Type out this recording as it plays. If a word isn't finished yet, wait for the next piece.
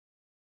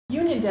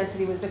union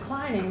density was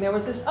declining, there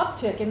was this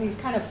uptick in these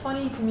kind of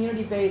funny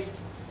community-based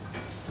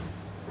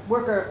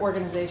worker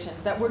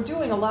organizations that were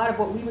doing a lot of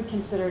what we would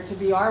consider to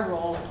be our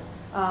role,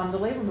 the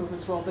labor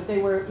movement's role, but they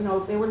were,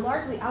 they were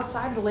largely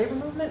outside of the labor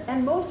movement,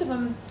 and most of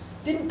them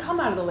didn't come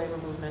out of the labor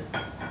movement.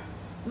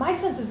 My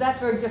sense is that's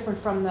very different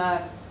from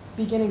the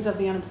beginnings of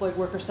the unemployed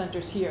worker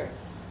centers here.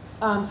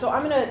 So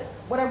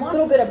what I want a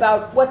little bit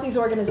about what these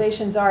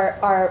organizations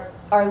are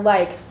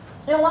like.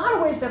 In a lot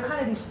of ways, they're kind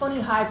of these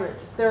funny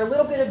hybrids. They're a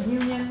little bit of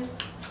union,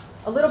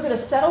 a little bit of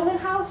settlement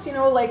house,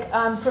 like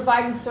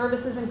providing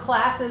services and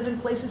classes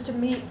and places to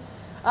meet.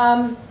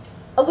 A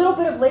little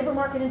bit of labor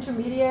market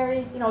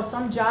intermediary,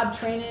 some job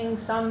training,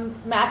 some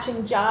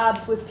matching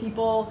jobs with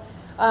people,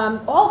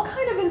 all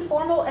kind of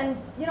informal. And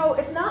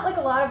it's not like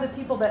a lot of the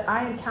people that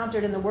I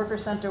encountered in the worker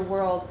center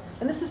world,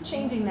 and this is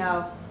changing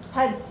now,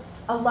 had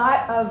a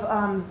lot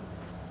of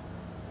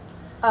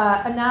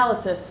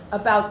analysis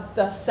about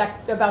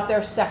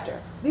their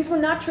sector. These were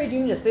not trade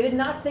unionists. They did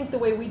not think the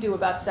way we do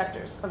about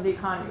sectors of the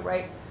economy,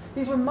 right?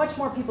 These were much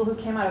more people who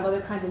came out of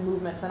other kinds of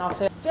movements. And I'll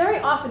say, very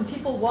often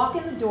people walk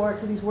in the door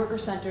to these worker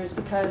centers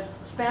because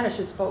Spanish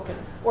is spoken,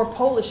 or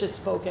Polish is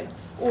spoken,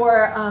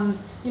 or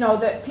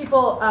that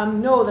people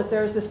know that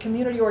there's this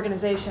community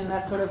organization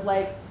that's sort of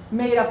like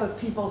made up of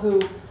people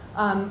who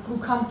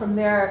come from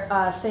their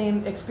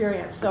same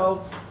experience.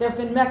 So there have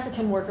been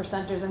Mexican worker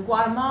centers and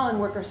Guatemalan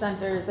worker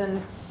centers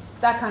and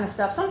that kind of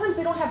stuff. Sometimes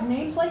they don't have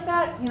names like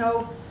that,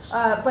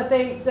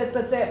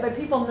 but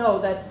people know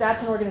that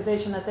that's an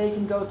organization that they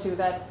can go to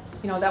that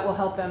that will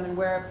help them, and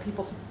where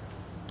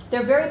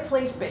they're very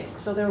place-based,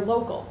 so they're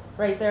local,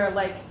 right? They're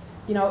like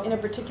in a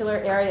particular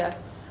area.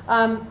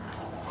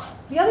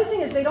 The other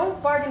thing is they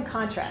don't bargain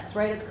contracts,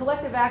 right? It's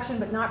collective action,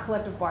 but not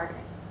collective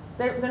bargaining.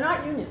 They're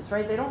not unions,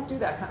 right? They don't do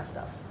that kind of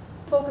stuff.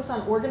 Focus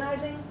on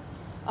organizing,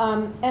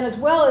 and as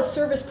well as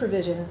service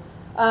provision.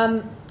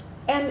 And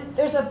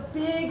there's a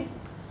big,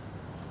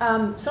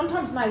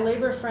 sometimes my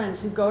labor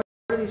friends who go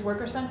to these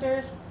worker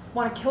centers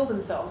want to kill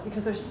themselves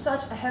because there's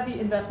such a heavy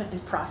investment in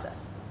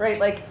process, right?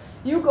 Like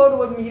you go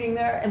to a meeting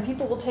there and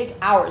people will take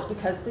hours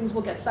because things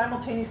will get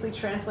simultaneously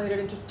translated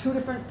into 3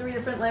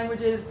 different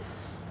languages.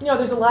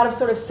 There's a lot of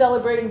sort of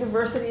celebrating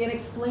diversity and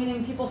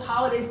explaining people's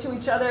holidays to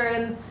each other.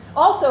 And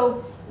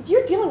also, if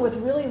you're dealing with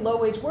really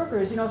low-wage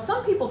workers,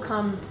 some people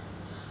come.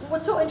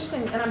 What's so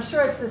interesting, and I'm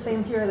sure it's the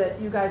same here that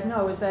you guys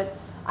know, is that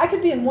I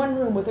could be in one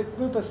room with a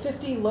group of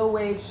 50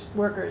 low-wage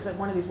workers at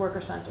one of these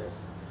worker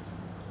centers.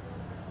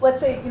 Let's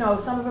say,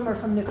 some of them are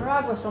from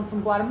Nicaragua, some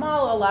from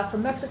Guatemala, a lot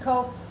from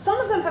Mexico. Some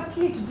of them have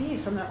PhDs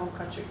from their home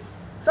country.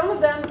 Some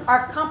of them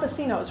are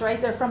campesinos, right?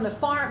 They're from the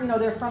farm,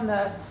 they're from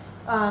the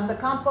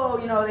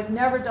campo, they've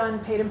never done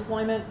paid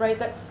employment, right?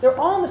 They're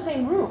all in the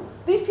same room.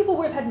 These people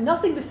would have had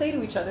nothing to say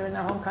to each other in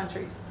their home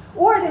countries.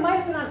 Or they might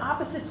have been on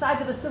opposite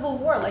sides of a civil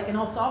war, like in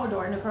El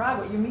Salvador and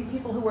Nicaragua. You meet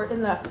people who were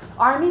in the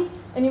army,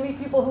 and you meet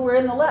people who were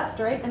in the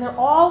left, right? And they're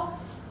all,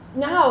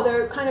 now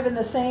they're kind of in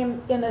the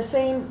same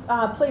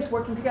place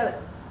working together.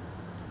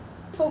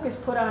 Focus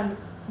put on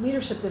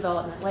leadership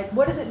development. Like,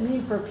 what does it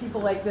mean for people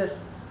like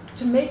this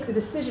to make the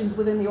decisions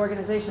within the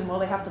organization? Well,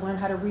 they have to learn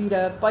how to read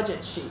a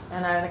budget sheet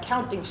and an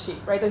accounting sheet,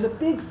 right? There's a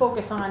big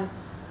focus on,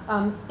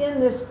 in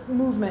this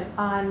movement,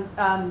 on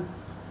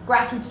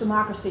grassroots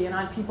democracy and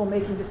on people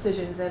making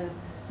decisions and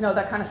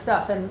that kind of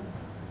stuff. And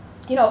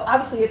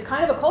obviously it's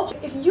kind of a culture.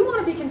 If you want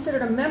to be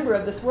considered a member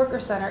of this worker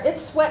center,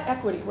 it's sweat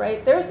equity,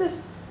 right? There's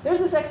this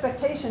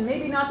expectation,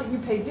 maybe not that you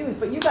pay dues,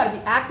 but you got to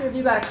be active.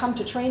 You got to come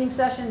to training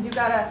sessions. You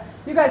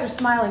guys are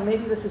smiling.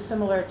 Maybe this is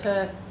similar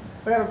to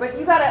whatever, but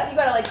you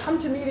gotta like come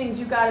to meetings.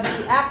 You gotta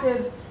be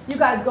active. You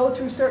gotta go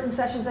through certain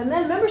sessions, and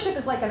then membership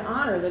is like an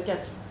honor that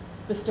gets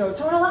bestowed.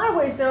 So in a lot of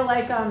ways, they're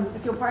like,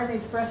 if you'll pardon the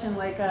expression,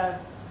 like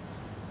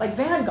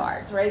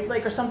vanguards, right?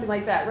 Like, or something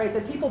like that, right?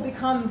 That people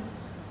become,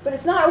 but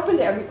it's not open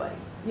to everybody,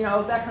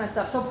 that kind of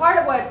stuff. So part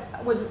of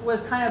what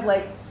was kind of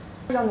like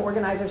young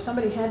organizer,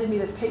 somebody handed me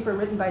this paper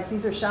written by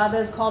Cesar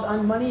Chavez called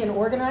On Money and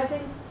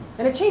Organizing,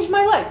 and it changed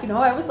my life.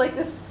 I was like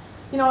this,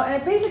 and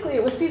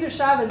it was Cesar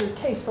Chavez's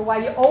case for why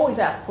you always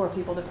ask poor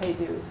people to pay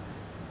dues,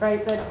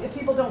 right? That if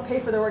people don't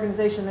pay for their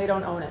organization, they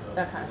don't own it,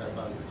 that kind of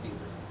thing.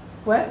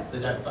 What? They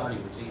don't value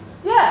it either.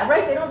 Yeah,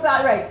 right, they don't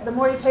value, right. The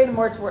more you pay, the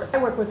more it's worth. I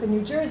work with in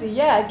New Jersey,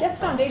 yeah, it gets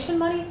foundation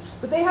money,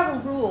 but they have a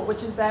rule,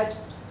 which is that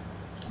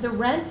the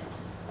rent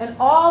and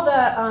all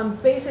the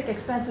basic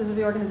expenses of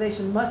the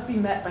organization must be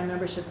met by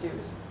membership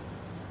dues,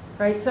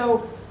 right?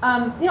 So,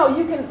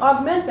 you can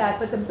augment that,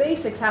 but the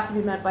basics have to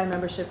be met by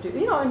membership dues.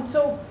 And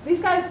so these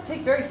guys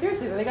take very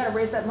seriously that they got to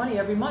raise that money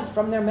every month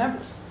from their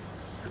members.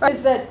 Right?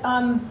 Is that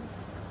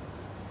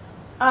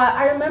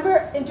I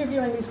remember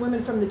interviewing these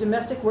women from the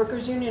Domestic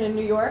Workers Union in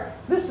New York.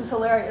 This was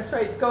hilarious,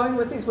 right? Going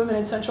with these women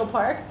in Central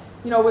Park,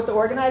 with the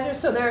organizers.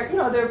 So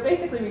they're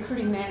basically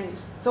recruiting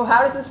nannies. So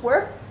how does this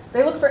work?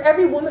 They look for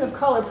every woman of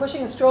color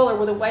pushing a stroller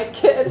with a white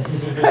kid,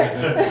 right?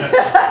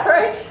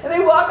 Right? And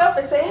they walk up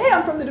and say, hey,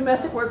 I'm from the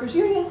Domestic Workers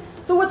Union.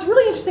 So what's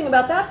really interesting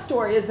about that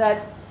story is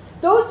that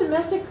those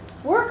domestic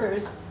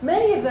workers,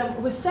 many of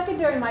them was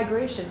secondary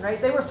migration,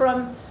 right? They were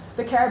from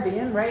the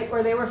Caribbean, right?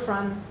 Or they were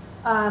from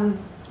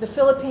the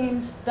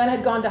Philippines, then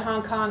had gone to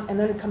Hong Kong, and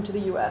then had come to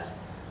the US.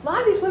 A lot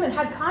of these women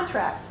had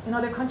contracts in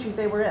other countries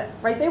they were in,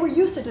 right? They were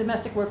used to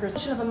domestic workers,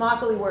 of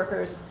Immokalee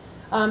workers.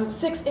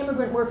 6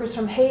 immigrant workers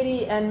from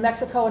Haiti and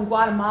Mexico and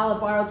Guatemala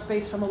borrowed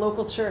space from a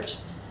local church.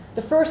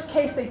 The first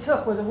case they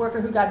took was a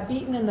worker who got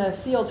beaten in the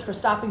fields for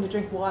stopping to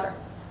drink water.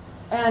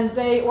 And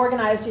they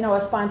organized,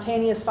 a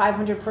spontaneous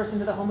 500-person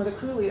to the home of the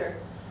crew leader.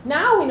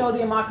 Now we know the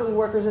Immokalee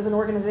Workers as an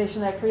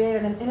organization that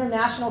created an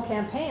international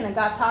campaign and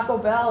got Taco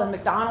Bell and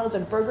McDonald's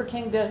and Burger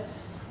King to,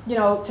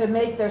 to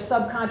make their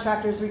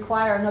subcontractors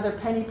require another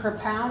penny per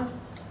pound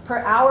per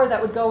hour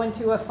that would go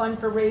into a fund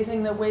for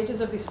raising the wages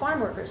of these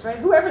farm workers, right?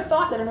 Whoever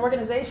thought that an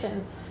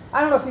organization,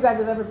 I don't know if you guys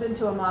have ever been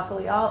to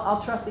Immokalee,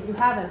 I'll trust that you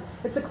haven't.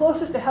 It's the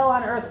closest to hell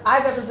on earth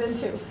I've ever been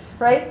to,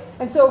 right?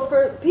 And so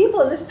for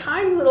people in this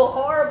tiny little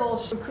horrible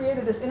who've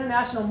created this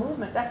international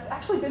movement that's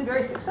actually been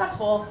very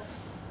successful,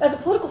 as a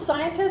political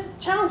scientist,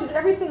 challenges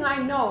everything I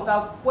know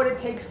about what it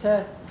takes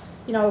to,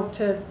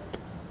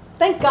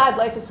 thank God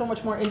life is so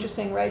much more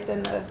interesting, right,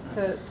 than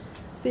the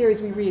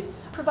theories we read.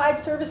 Provide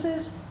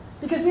services,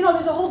 because,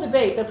 there's a whole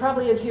debate, there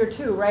probably is here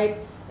too, right?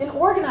 In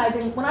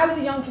organizing, when I was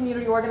a young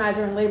community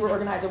organizer and labor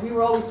organizer, we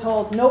were always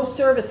told, no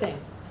servicing,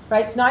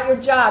 right? It's not your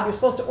job, you're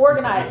supposed to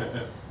organize.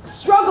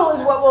 Struggle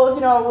is what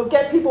will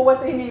get people what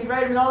they need,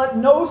 right? All that,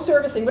 no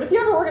servicing. But if you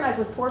ever organize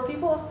with poor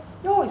people,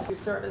 you always do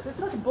service. It's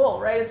such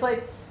bull, right? It's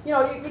like,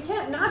 you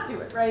can't not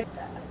do it, right?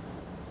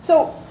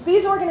 So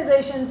these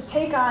organizations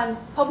take on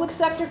public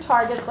sector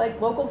targets like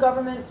local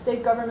government,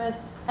 state government,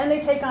 and they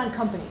take on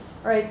companies,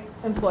 right?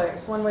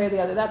 Employers, one way or the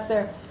other. That's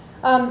their.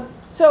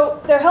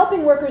 So they're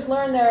helping workers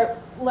learn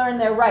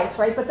their rights,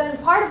 right? But then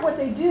part of what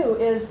they do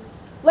is,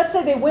 let's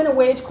say they win a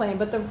wage claim,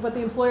 but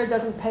the employer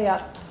doesn't pay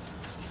up.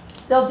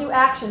 They'll do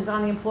actions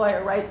on the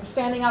employer, right?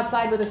 Standing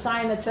outside with a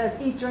sign that says,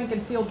 eat, drink,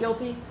 and feel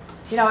guilty,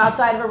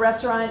 outside of a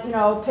restaurant,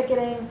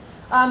 picketing.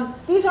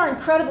 These are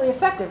incredibly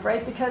effective,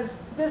 right? Because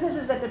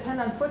businesses that depend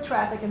on foot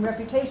traffic and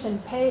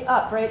reputation pay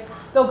up, right?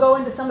 They'll go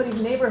into somebody's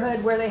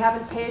neighborhood where they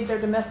haven't paid their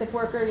domestic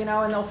worker,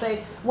 and they'll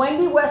say,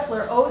 Wendy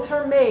Wessler owes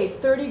her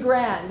maid 30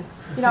 grand.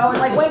 And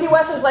like Wendy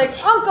Wessler's like,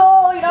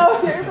 uncle,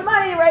 here's the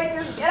money, right?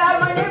 Just get out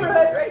of my neighborhood.